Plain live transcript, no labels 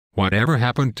Whatever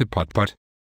happened to Putt-Putt?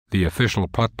 The official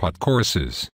Putt-Putt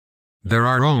courses. There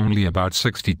are only about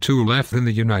 62 left in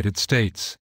the United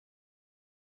States.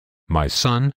 My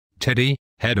son, Teddy,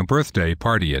 had a birthday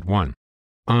party at 1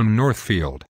 on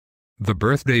Northfield. The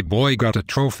birthday boy got a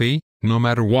trophy, no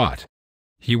matter what.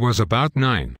 He was about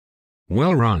 9.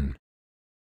 Well run.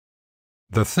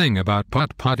 The thing about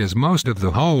Putt-Putt is most of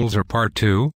the holes are par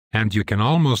 2, and you can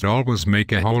almost always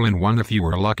make a hole-in-one if you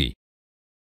are lucky.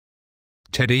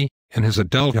 Teddy, in his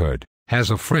adulthood,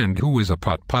 has a friend who is a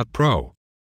Putt-Putt pro.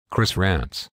 Chris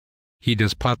Rance. He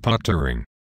does Putt-Putt touring.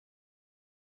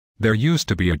 There used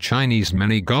to be a Chinese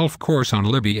mini golf course on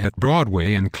Libby at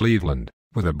Broadway in Cleveland,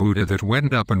 with a Buddha that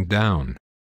went up and down.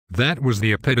 That was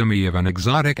the epitome of an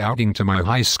exotic outing to my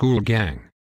high school gang.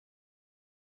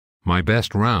 My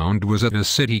best round was at a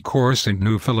city course in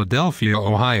New Philadelphia,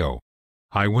 Ohio.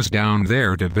 I was down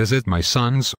there to visit my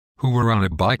sons, who were on a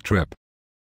bike trip.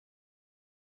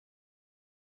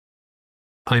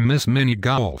 I miss mini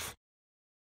golf.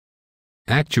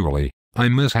 Actually, I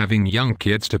miss having young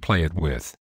kids to play it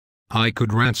with. I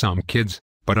could rent some kids,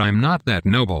 but I'm not that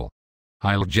noble.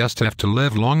 I'll just have to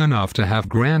live long enough to have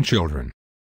grandchildren.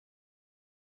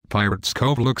 Pirates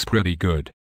Cove looks pretty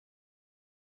good.